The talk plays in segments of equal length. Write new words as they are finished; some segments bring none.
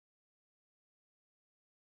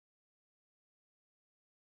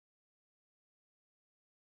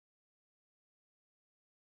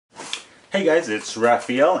Hey guys, it's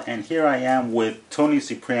Rafael, and here I am with Tony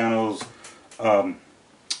Cipriano's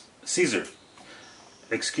Caesar.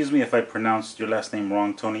 Excuse me if I pronounced your last name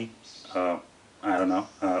wrong, Tony. I don't know.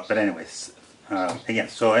 But anyways,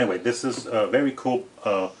 this is a very cool,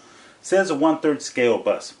 says a 1/3 scale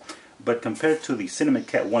bus. But compared to the Cinnamon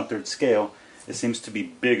Cat 1/3 scale, it seems to be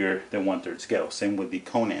bigger than 1/3 scale. Same with the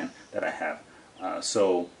Conan that I have.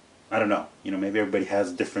 So, I don't know. Maybe everybody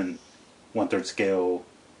has different 1/3 scale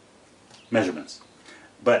measurements,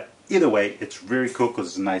 but either way it's very cool because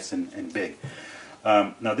it's nice and big.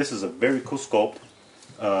 Now this is a very cool sculpt,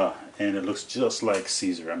 and it looks just like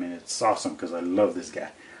Caesar. I mean, it's awesome because I love this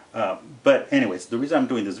guy. But anyways, the reason I'm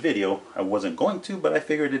doing this video, I wasn't going to, but I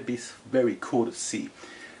figured it'd be very cool to see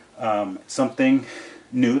something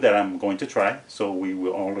new that I'm going to try, so we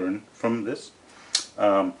will all learn from this.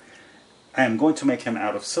 I am going to make him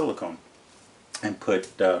out of silicone and put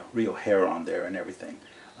real hair on there and everything.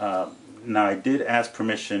 Now I did ask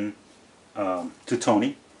permission to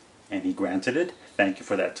Tony, and he granted it. Thank you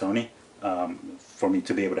for that, Tony, for me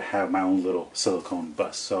to be able to have my own little silicone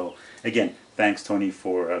bust. So again, thanks Tony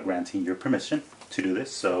for granting your permission to do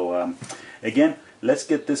this. So again, let's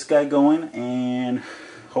get this guy going, and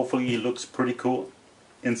hopefully he looks pretty cool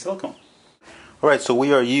in silicone. Alright, so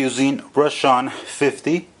we are using Brush On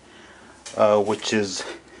 50, which is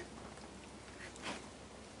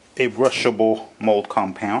a brushable mold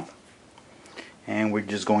compound, and we're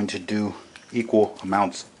just going to do equal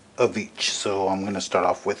amounts of each. So I'm going to start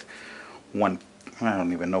off with one. I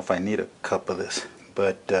don't even know if I need a cup of this,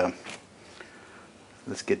 but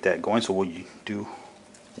let's get that going. So we'll do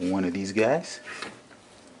one of these guys.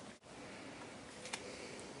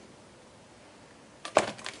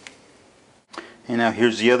 And now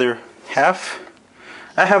here's the other half.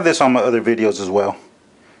 I have this on my other videos as well,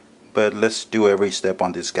 but let's do every step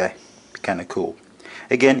on this guy. Kind of cool.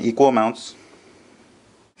 Again, equal amounts.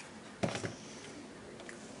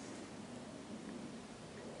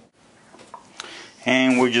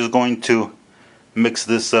 And we're just going to mix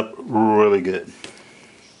this up really good.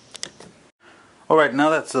 Alright,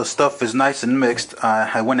 now that the stuff is nice and mixed,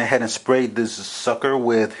 I went ahead and sprayed this sucker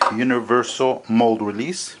with universal mold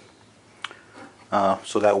release.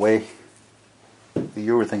 So that way the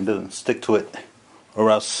urethane doesn't stick to it,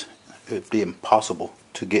 or else it'd be impossible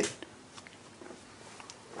to get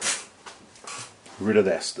rid of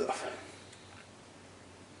that stuff.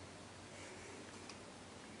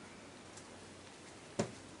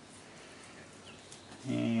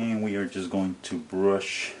 And we are just going to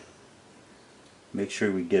brush, make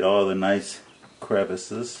sure we get all the nice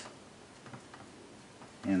crevices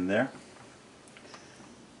in there.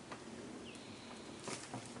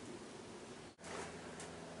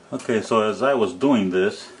 Okay, so as I was doing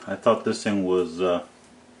this, I thought this thing was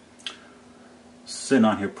sitting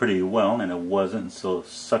on here pretty well, and it wasn't, so the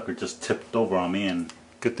sucker just tipped over on me, and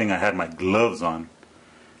good thing I had my gloves on.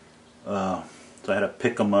 So I had to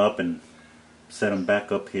pick them up and set them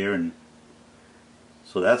back up here, and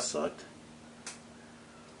so that sucked.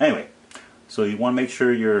 Anyway, so you want to make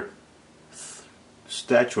sure your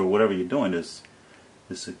statue or whatever you're doing is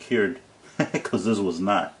secured, because this was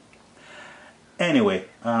not. Anyway,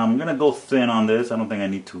 I'm going to go thin on this. I don't think I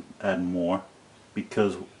need to add more,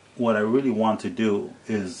 because what I really want to do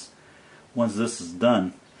is, once this is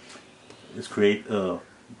done, is create I'll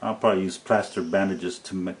probably use plaster bandages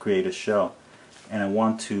to create a shell, and I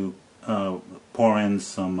want to pour in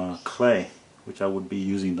some clay, which I would be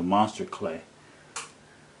using the monster clay,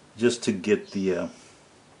 just to get the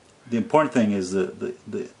important thing is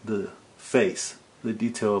the face, the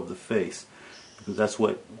detail of the face, because that's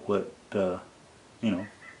what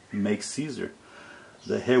makes Caesar.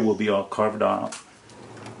 The hair will be all carved out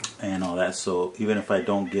and all that, so even if I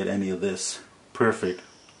don't get any of this perfect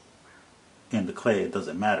in the clay, it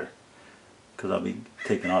doesn't matter, because I'll be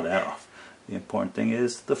taking all that off. The important thing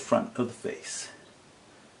is the front of the face.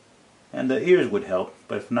 And the ears would help,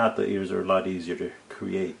 but if not, the ears are a lot easier to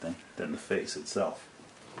create than the face itself.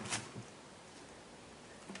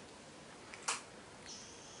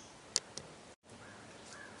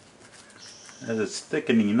 As it's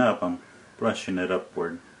thickening up, I'm brushing it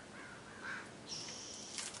upward.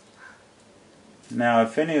 Now,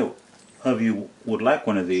 if any of you would like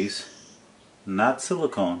one of these, not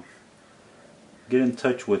silicone, get in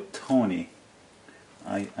touch with Tony.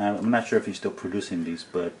 I'm not sure if he's still producing these,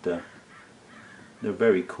 but they're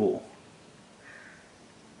very cool.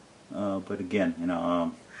 But again,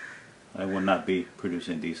 I will not be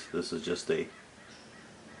producing these. This is just a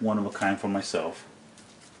one of a kind for myself.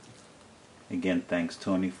 Again, thanks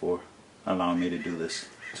Tony for allowing me to do this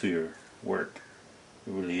to your work.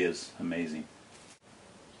 It really is amazing.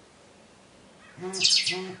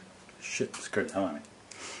 Shit, scared the hell out of me.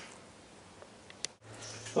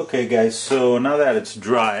 Okay guys, so now that it's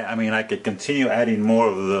dry, I mean I could continue adding more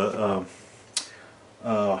of the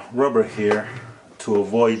rubber here to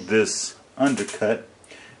avoid this undercut,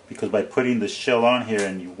 because by putting the shell on here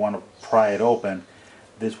and you want to pry it open,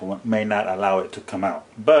 this may not allow it to come out.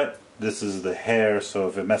 But this is the hair, so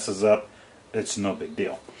if it messes up, it's no big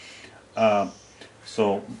deal.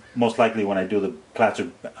 So most likely when I do the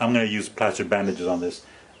plaster, I'm going to use plaster bandages on this.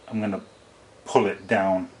 I'm going to pull it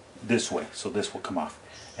down this way, so this will come off.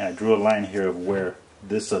 And I drew a line here of where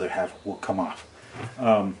this other half will come off.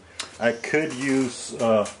 I could use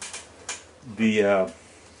the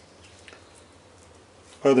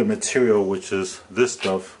other material, which is this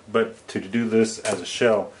stuff, but to do this as a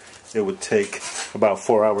shell, it would take about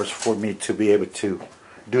 4 hours for me to be able to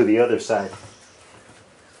do the other side.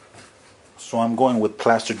 So I'm going with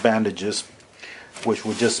plastered bandages, which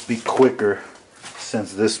will just be quicker,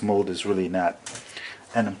 since this mold is really not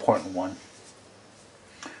an important one.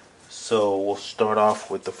 So we'll start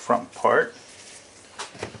off with the front part.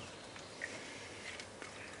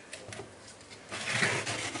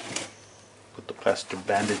 Put the plaster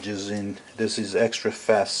bandages in. This is extra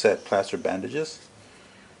fast set plaster bandages.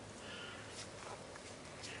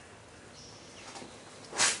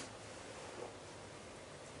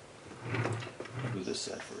 I'll do this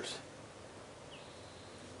side first.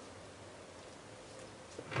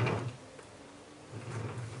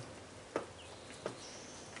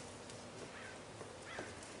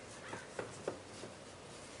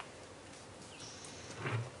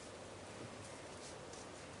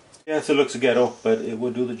 Yes, it looks ghetto, but it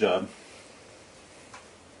will do the job.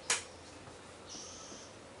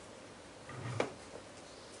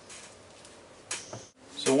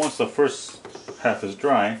 So once the first half is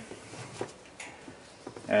dry,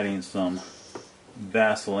 adding some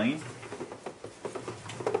Vaseline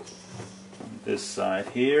on this side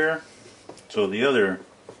here, so the other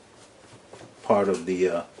part of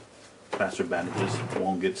the plaster bandages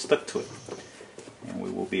won't get stuck to it, and we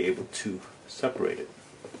will be able to separate it.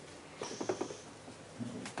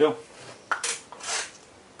 Go.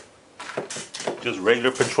 Just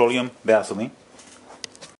regular petroleum Vaseline,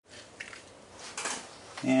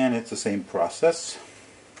 and it's the same process.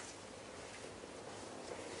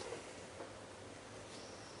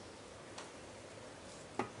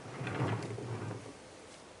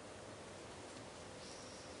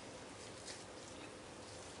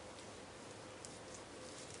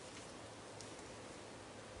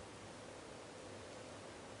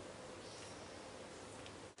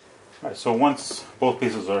 Alright, so once both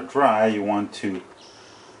pieces are dry, you want to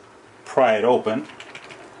pry it open.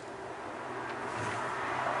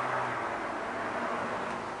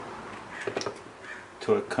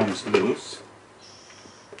 Till it comes loose.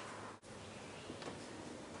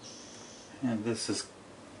 And this is,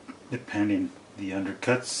 depending, the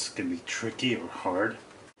undercuts can be tricky or hard,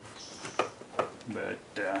 but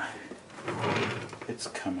it's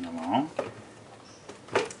coming along.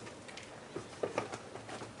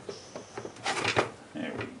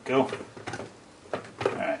 There we go.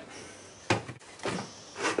 Alright.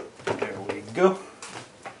 There we go.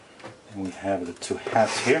 And we have the two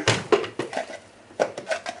hats here.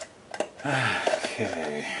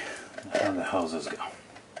 Okay. How the hell does this go?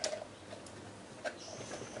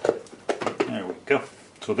 There we go.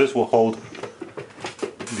 So this will hold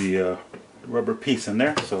the rubber piece in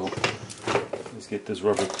there. So let's get this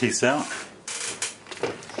rubber piece out.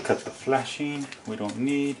 Cut the flashing. We don't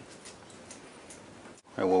need.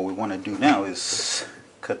 Right, what we want to do now is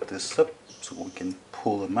cut this up so we can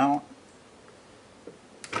pull them out.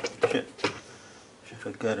 Shit. Should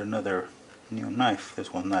have got another new knife.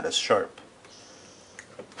 This one's not as sharp.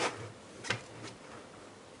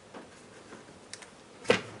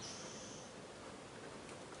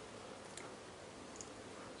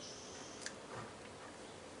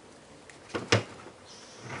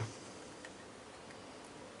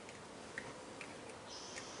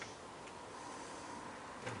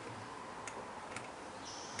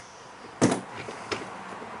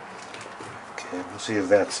 Okay, we'll see if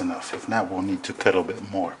that's enough. If not, we'll need to cut a bit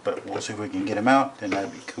more, but we'll see if we can get them out, then that'd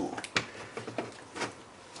be cool.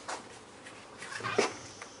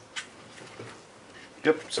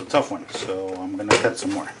 Yep, it's a tough one, so I'm gonna cut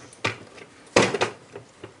some more.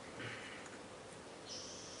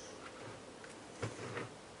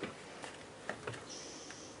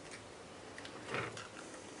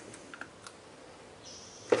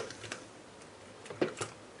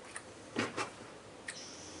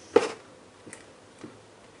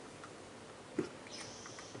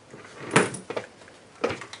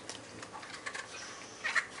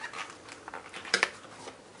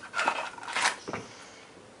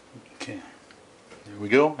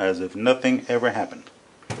 go, as if nothing ever happened.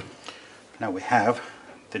 Now we have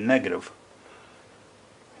the negative.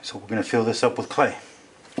 So we're going to fill this up with clay.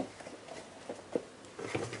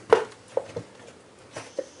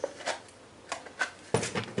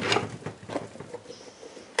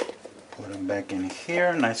 Put them back in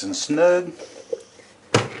here, nice and snug.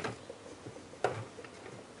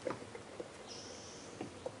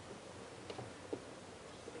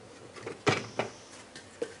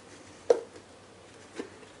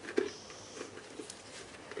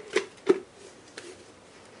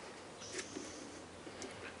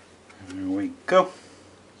 Go.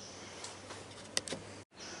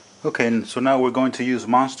 Okay, and so now we're going to use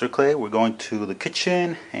monster clay. We're going to the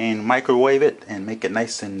kitchen and microwave it and make it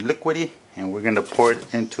nice and liquidy, and we're going to pour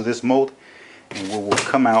it into this mold, and we will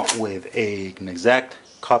come out with an exact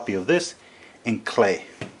copy of this in clay.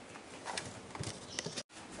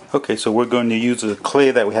 Okay, so we're going to use the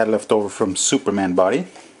clay that we had left over from Superman body,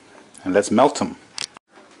 and let's melt them.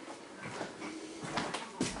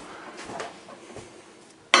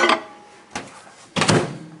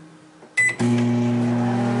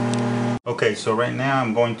 Okay, so right now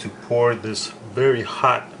I'm going to pour this very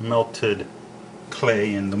hot melted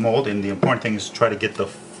clay in the mold, and the important thing is to try to get the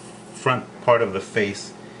front part of the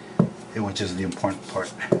face, which is the important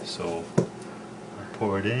part. So I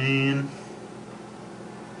pour it in.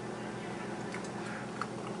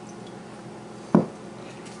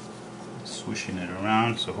 Swishing it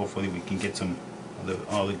around, so hopefully we can get some of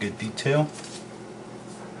all the good detail.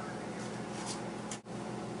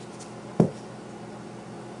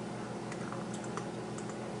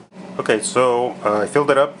 Okay, so I filled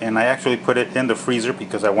it up, and I actually put it in the freezer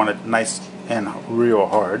because I want it nice and real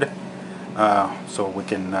hard, so we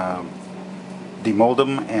can demold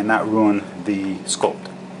them and not ruin the sculpt.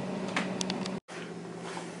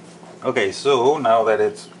 Okay, so now that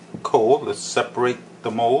it's cold, let's separate the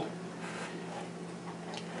mold.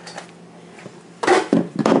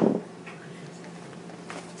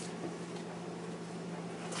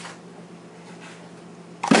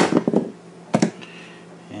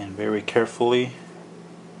 Very carefully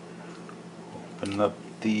open up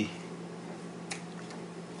the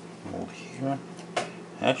mold here.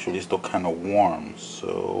 Actually, it's still kind of warm,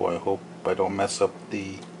 so I hope I don't mess up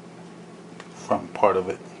the front part of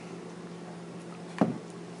it.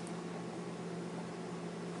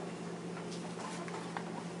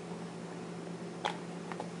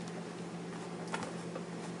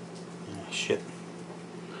 Shit.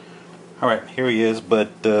 Alright, here he is,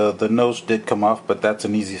 but the nose did come off, but that's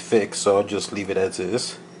an easy fix, so I'll just leave it as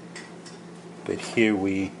is. But here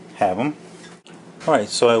we have him. Alright,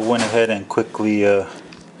 so I went ahead and quickly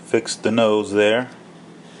fixed the nose there.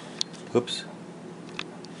 Oops.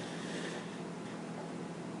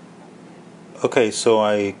 Okay, so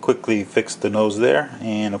I quickly fixed the nose there,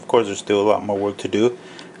 and of course there's still a lot more work to do.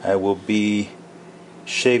 I will be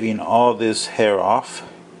shaving all this hair off.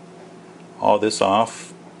 All this off.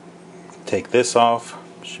 Take this off.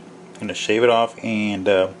 I'm going to shave it off and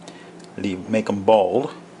make them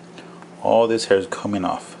bald. All this hair is coming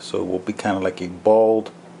off, so it will be kind of like a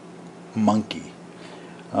bald monkey.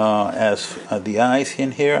 As the eyes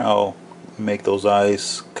in here, I'll make those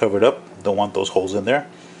eyes covered up. Don't want those holes in there.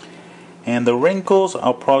 And the wrinkles,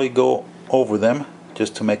 I'll probably go over them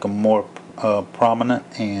just to make them more prominent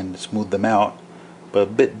and smooth them out, but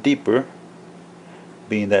a bit deeper,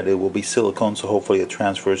 being that it will be silicone, so hopefully it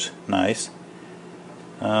transfers nice.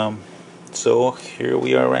 So here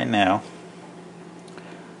we are right now.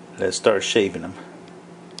 Let's start shaving them.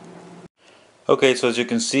 Okay, so as you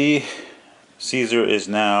can see, Caesar is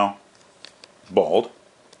now bald.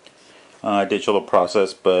 I did show the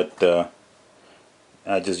process, but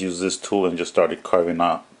I just used this tool and just started carving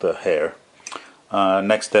out the hair.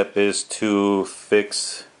 Next step is to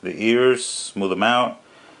fix the ears, smooth them out.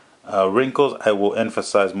 Wrinkles, I will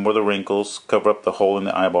emphasize more the wrinkles, cover up the hole in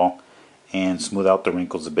the eyeball, and smooth out the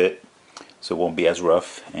wrinkles a bit so it won't be as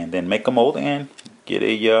rough. And then make a mold and get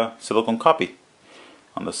a silicone copy.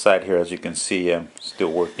 On the side here, as you can see, I'm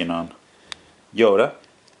still working on Yoda.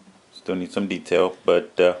 Still need some detail,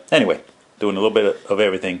 but anyway, doing a little bit of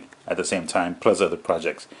everything at the same time, plus other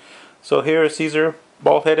projects. So here is Caesar,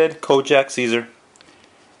 bald-headed, Kojak Caesar.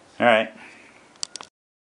 Alright.